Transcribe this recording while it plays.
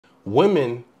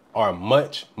women are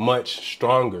much, much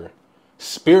stronger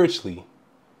spiritually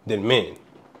than men.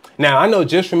 Now, I know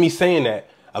just from me saying that,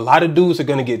 a lot of dudes are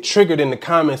going to get triggered in the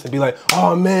comments and be like,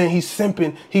 oh man, he's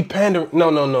simping, he pandering.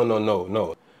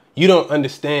 No. You don't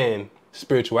understand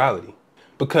spirituality,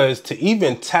 because to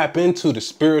even tap into the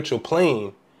spiritual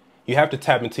plane, you have to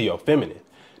tap into your feminine.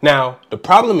 Now, the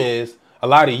problem is a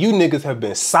lot of you niggas have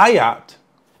been psyoped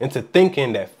into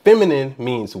thinking that feminine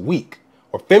means weak,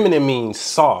 or feminine means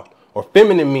soft, or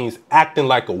feminine means acting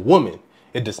like a woman.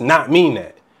 It does not mean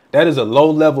that. That is a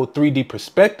low-level 3D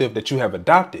perspective that you have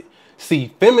adopted.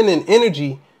 See, feminine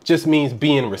energy just means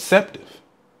being receptive,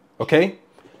 okay?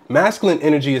 Masculine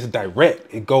energy is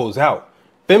direct, it goes out.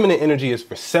 Feminine energy is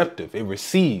receptive, it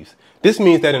receives. This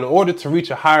means that in order to reach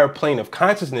a higher plane of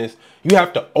consciousness, you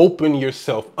have to open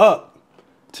yourself up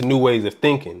to new ways of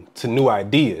thinking, to new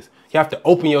ideas. You have to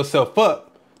open yourself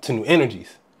up to new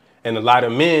energies. And a lot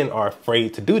of men are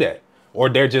afraid to do that, or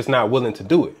they're just not willing to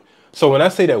do it. So when I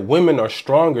say that women are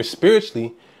stronger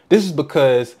spiritually, this is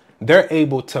because they're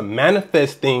able to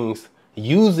manifest things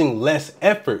using less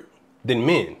effort than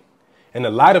men. And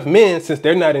a lot of men, since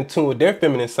they're not in tune with their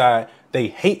feminine side, they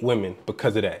hate women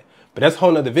because of that. But that's a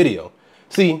whole nother video.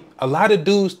 See, a lot of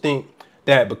dudes think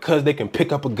that because they can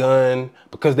pick up a gun,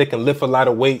 because they can lift a lot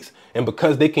of weights, and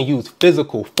because they can use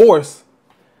physical force,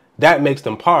 that makes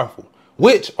them powerful.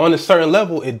 Which, on a certain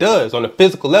level, it does. On a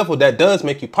physical level, that does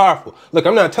make you powerful. Look,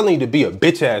 I'm not telling you to be a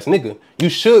bitch-ass nigga. You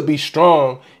should be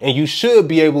strong, and you should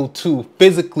be able to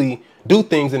physically do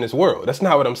things in this world. That's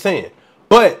not what I'm saying.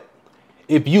 But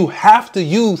if you have to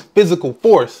use physical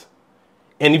force,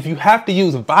 and if you have to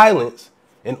use violence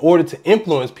in order to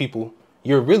influence people,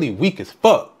 you're really weak as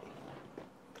fuck.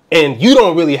 And you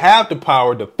don't really have the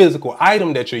power. The physical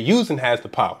item that you're using has the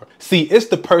power. See, it's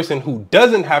the person who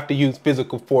doesn't have to use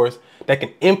physical force that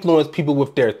can influence people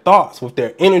with their thoughts, with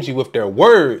their energy, with their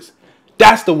words.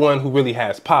 That's the one who really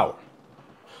has power.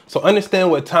 So understand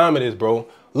what time it is, bro.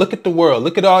 Look at the world.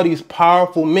 Look at all these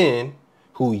powerful men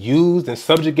who used and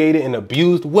subjugated and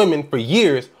abused women for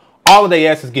years. All of their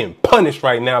ass is getting punished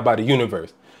right now by the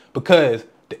universe because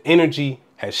the energy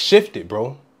has shifted,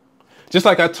 bro. Just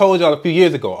like I told y'all a few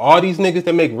years ago, all these niggas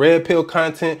that make red pill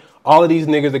content, all of these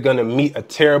niggas are going to meet a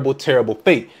terrible, terrible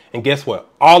fate. And guess what?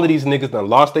 All of these niggas done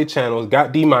lost their channels,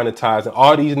 got demonetized, and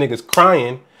all these niggas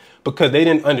crying because they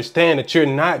didn't understand that you're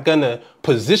not going to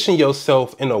position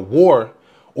yourself in a war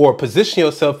or position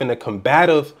yourself in a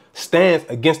combative stance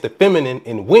against the feminine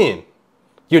and win.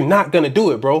 You're not going to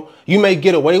do it, bro. You may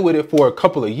get away with it for a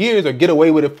couple of years or get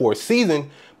away with it for a season,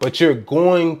 but you're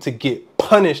going to get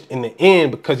punished in the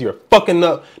end because you're fucking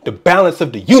up the balance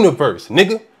of the universe,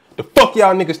 nigga. The fuck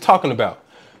y'all niggas talking about?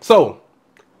 So,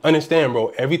 understand, bro,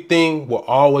 everything will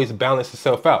always balance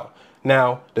itself out.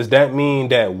 Now, does that mean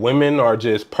that women are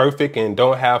just perfect and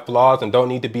don't have flaws and don't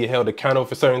need to be held accountable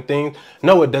for certain things?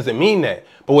 No, it doesn't mean that.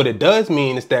 But what it does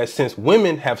mean is that since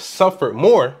women have suffered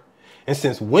more, and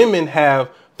since women have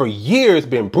for years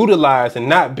been brutalized and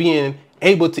not being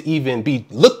able to even be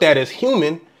looked at as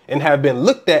human, and have been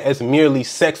looked at as merely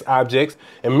sex objects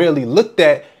and merely looked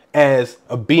at as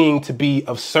a being to be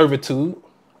of servitude,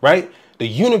 right? The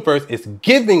universe is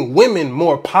giving women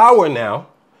more power now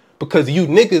because you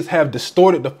niggas have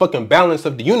distorted the fucking balance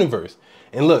of the universe.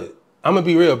 And look, I'm gonna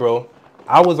be real, bro.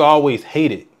 I was always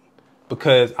hated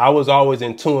because I was always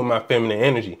in tune with my feminine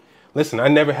energy. Listen, I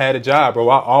never had a job, bro.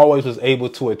 I always was able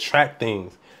to attract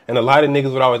things. And a lot of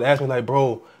niggas would always ask me like,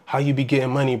 bro, how you be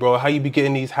getting money, bro? How you be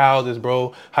getting these houses,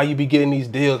 bro? How you be getting these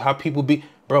deals? How people be,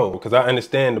 bro? Because I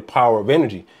understand the power of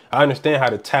energy. I understand how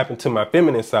to tap into my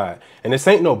feminine side. And this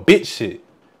ain't no bitch shit.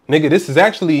 Nigga, this is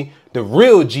actually the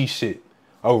real G shit.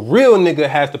 A real nigga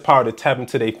has the power to tap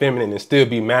into their feminine and still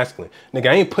be masculine. Nigga,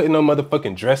 I ain't putting no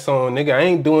motherfucking dress on. Nigga, I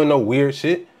ain't doing no weird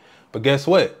shit. But guess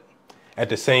what? At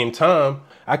the same time,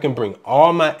 I can bring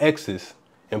all my exes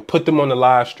and put them on the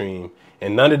live stream.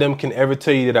 And none of them can ever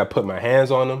tell you that I put my hands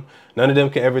on them. None of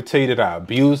them can ever tell you that I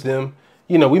abused them.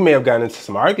 You know, we may have gotten into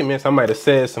some arguments. I might have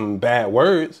said some bad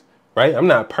words, right? I'm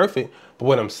not perfect. But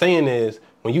what I'm saying is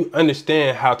when you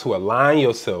understand how to align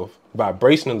yourself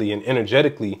vibrationally and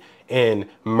energetically and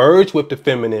merge with the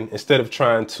feminine instead of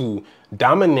trying to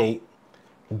dominate,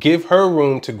 give her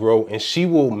room to grow and she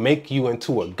will make you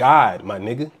into a god, my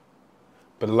nigga.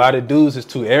 But a lot of dudes is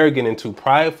too arrogant and too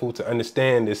prideful to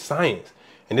understand this science.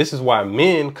 And this is why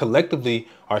men collectively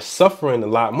are suffering a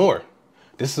lot more.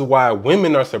 This is why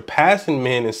women are surpassing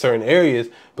men in certain areas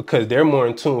because they're more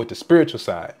in tune with the spiritual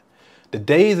side. The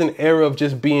days and era of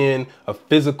just being a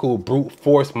physical brute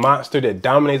force monster that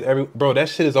dominates bro, that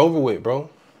shit is over with, bro.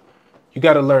 You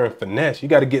got to learn finesse. You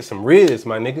got to get some riz,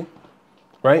 my nigga,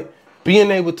 right?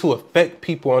 Being able to affect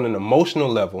people on an emotional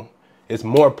level is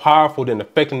more powerful than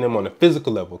affecting them on a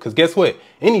physical level. Because guess what?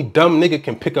 Any dumb nigga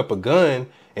can pick up a gun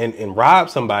and rob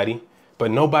somebody,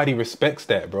 but nobody respects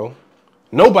that, bro.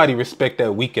 Nobody respects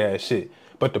that weak ass shit.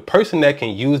 But the person that can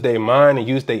use their mind and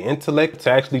use their intellect to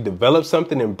actually develop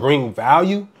something and bring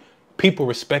value, people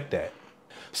respect that.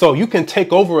 So you can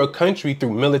take over a country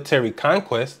through military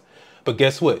conquest, but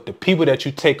guess what? The people that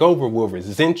you take over will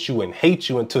resent you and hate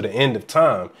you until the end of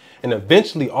time. And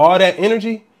eventually all that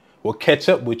energy will catch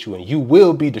up with you and you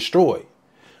will be destroyed.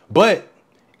 But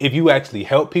if you actually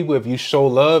help people, if you show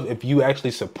love, if you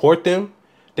actually support them,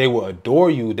 they will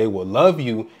adore you, they will love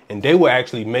you, and they will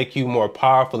actually make you more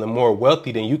powerful and more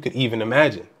wealthy than you could even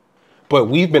imagine. But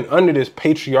we've been under this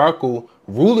patriarchal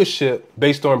rulership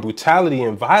based on brutality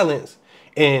and violence,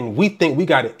 and we think we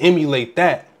got to emulate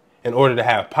that in order to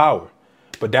have power.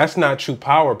 But that's not true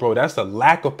power, bro. That's a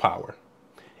lack of power.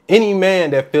 Any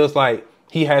man that feels like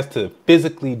he has to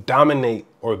physically dominate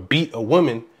or beat a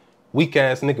woman, weak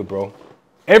ass nigga, bro.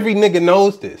 Every nigga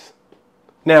knows this.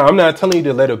 Now, I'm not telling you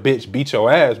to let a bitch beat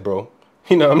your ass, bro.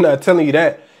 You know, I'm not telling you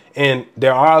that. And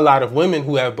there are a lot of women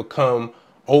who have become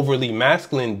overly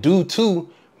masculine due to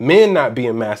men not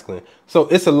being masculine. So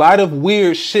it's a lot of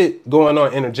weird shit going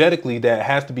on energetically that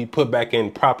has to be put back in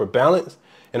proper balance.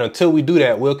 And until we do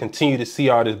that, we'll continue to see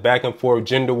all this back and forth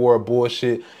gender war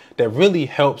bullshit that really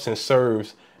helps and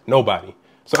serves nobody.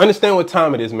 So understand what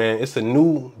time it is, man. It's a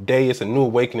new day. It's a new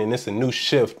awakening. It's a new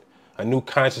shift, a new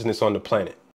consciousness on the planet.